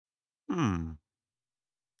Hmm.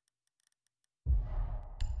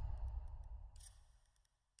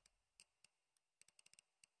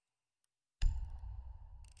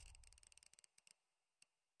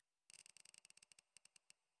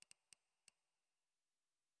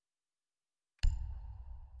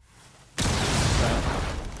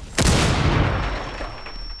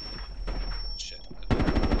 Shit.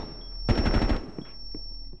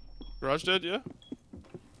 Garage dead, yeah?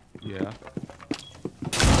 Yeah.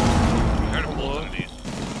 I heard him below these.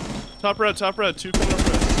 Top red, 2 coming up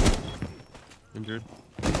red. Injured.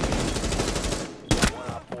 1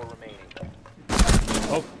 op 4 remaining.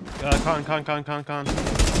 Oh, con.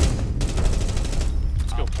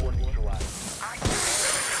 Let's go. Op 4 neutralized.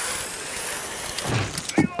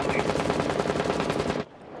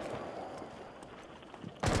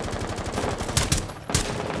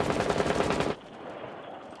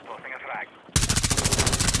 Tossing a frag.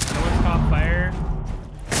 No one's top fire.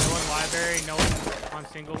 No one library. No one on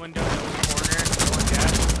single window. No one corner. No one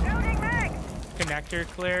gas. Connector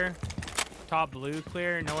clear. Top blue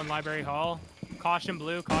clear. No one library hall. Caution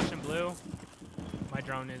blue. My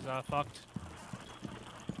drone is fucked.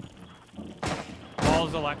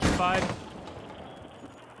 Wall's electrified.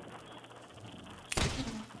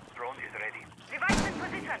 Drone is ready. Device in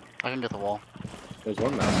position. I can get the wall. There's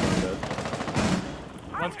one mouse on dead.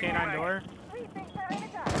 One's canine door.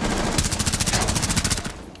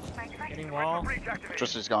 Getting wall.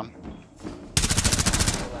 Just is gone.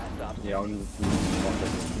 Last op. Yeah, on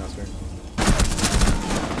master.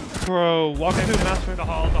 Bro, walk into the master. The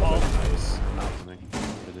hall. Nice. What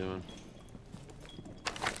are you doing?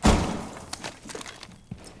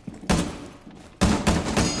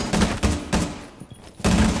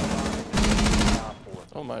 Op 4.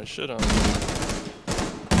 Oh my shit on.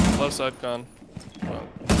 Left side con. Wow.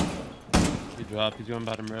 He dropped. He's going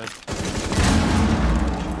bottom red.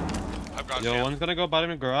 I've got Yo, scan. one's gonna go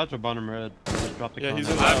bottom garage or bottom red. Just drop the Yeah, con. he's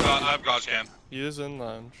in I've got scan. He is in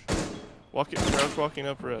lounge. Garage walking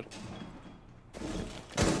up red.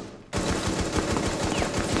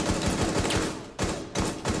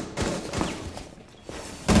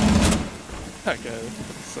 That guy.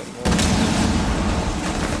 Something else.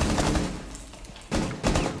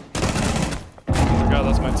 God,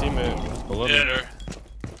 that's my teammate. Below me. Hit her.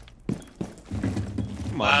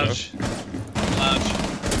 Come on, bro. Lounge.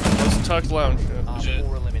 Let's tuck lounge. Yeah. Op Shit.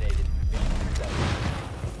 4 eliminated.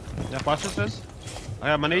 Yeah, flash this. I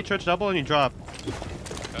got my nade church double and you drop.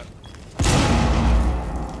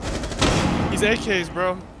 He's AKs,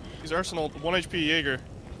 bro. He's Arsenal. 1 HP Jaeger.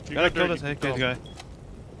 If you Gotta go kill dirty, this kill AKs him. guy.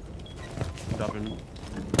 Dropping.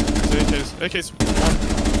 He's AKs.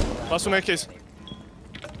 One. Last one AKs.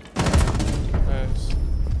 Nice.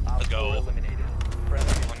 Op Let's go. 4 eliminated.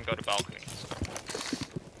 Friendly. One go to balcony.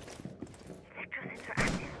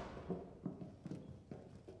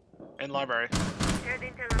 In library. Third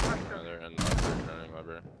intel and hostile. They're in returning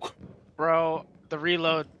library. Bro, the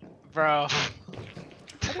reload, bro.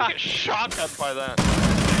 I get shotgun by that.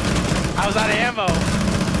 I was out of ammo.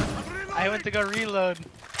 I went to go reload.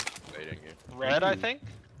 Waiting you. Red, I think.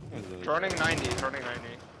 Droning 90.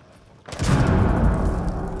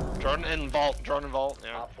 Drone in vault.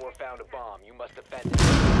 Yeah. Op 4 found a bomb. You must defend it.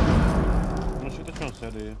 I'm gonna shoot this one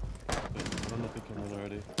steady. I don't know if he killed it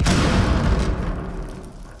already.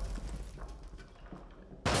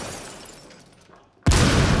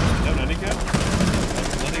 You have an handicap?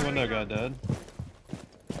 Bloody window got dead.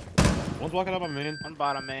 One's walking up on main. One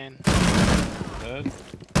bottom main. Dead.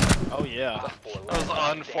 Oh yeah. Op 4 That was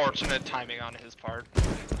last unfortunate timing on his part.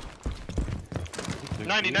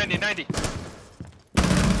 90.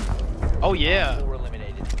 Oh yeah. 4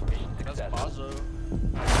 eliminated. Mission successful.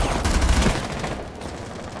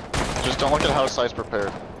 Just don't look at how sites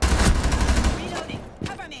prepared. Reloading.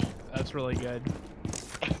 Cover me. That's really good.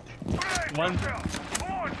 One.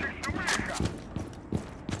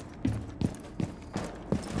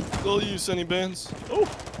 Still use any bands. Oh!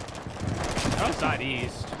 Outside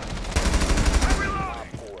east. Op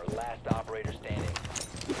 4 last operator standing.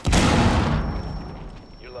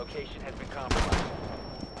 Your location has been compromised.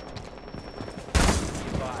 Be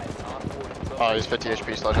advised, Op 4 is Oh, located. he's 50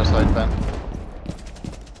 HP sludge outside vent.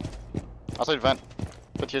 Outside vent.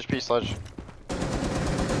 50 HP sludge.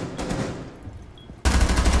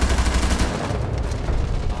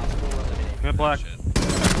 Op 4 eliminated. Good black. Shit.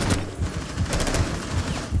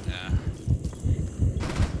 Yeah.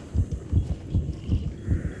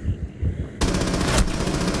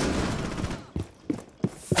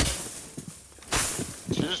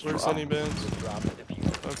 She just Where's dropped. any bands? Drop the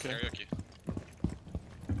diffuser. Okay. Karaoke.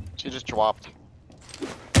 She just dropped.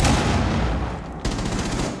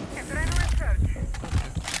 Adrenaline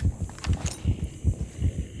surge.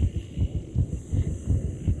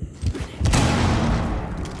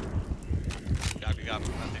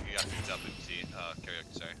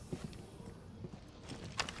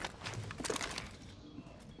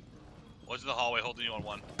 What's in the hallway holding you on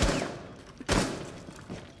 1?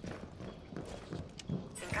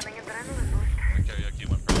 Incoming adrenaline boost. Karaoke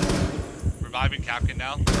went first. Reviving Capkin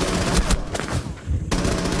now.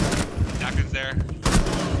 Capkin's there.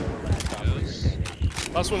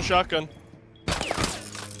 Last one shotgun.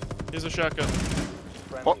 Here's a shotgun.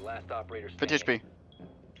 Oh. Last operator 50 standing.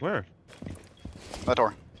 HP. Where? That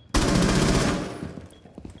door.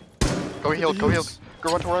 Go heal, go heal.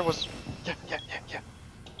 Go run to where I was. Yeah. Yeah.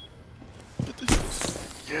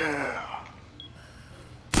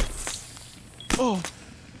 Oh.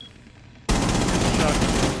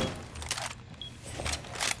 Shotgun.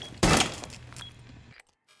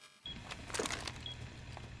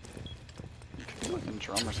 Fucking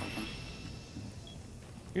drum or something.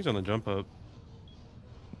 He's on the jump up.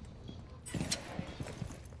 If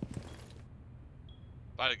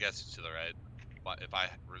I had to guess, it's to the right. But if I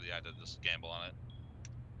really had to just gamble on it.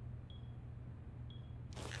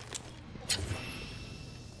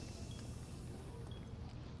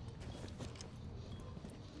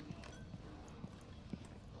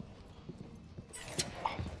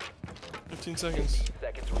 $15 seconds. 15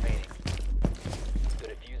 seconds remaining. The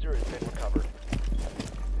diffuser has been recovered.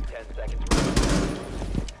 10 seconds remaining.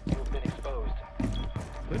 You've been exposed.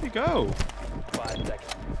 Where'd he go? 5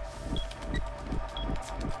 seconds.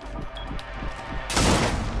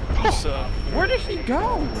 Where did he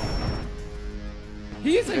go?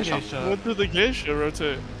 He's in Geisha. Geisha. What did the geisha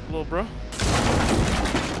rotate, little bro?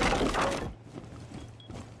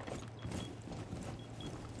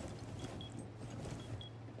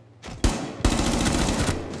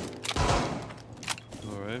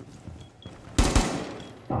 Alright.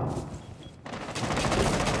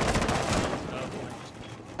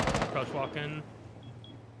 Crouch walking.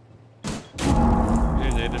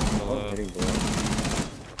 Here's Aiden from the Oh, left. hitting door.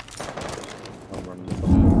 I'm running.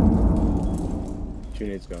 2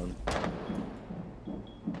 nades gone.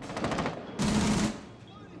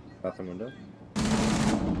 Bathroom window.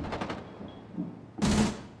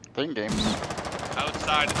 Playing games.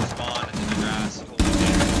 Outside of the spawn in the grass. Holy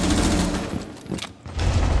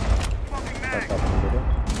That's bathroom window.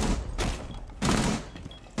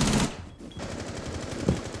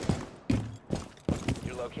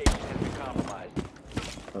 Your location has been compromised.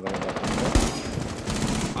 Another one bathroom window.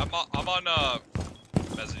 I'm on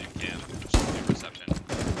as you can. Just do perception.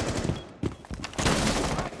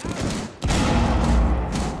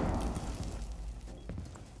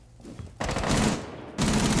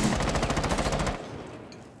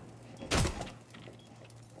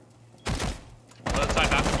 One outside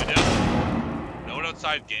bathroom window. No one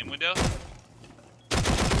outside game window.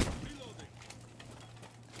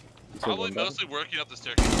 Probably window. mostly working up the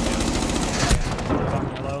staircase.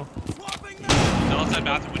 Hello. Still outside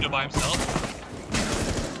bathroom window by himself.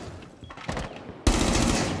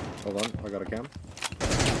 Hold on, I got a cam.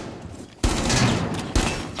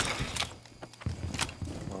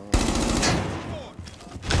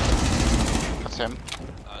 That's him.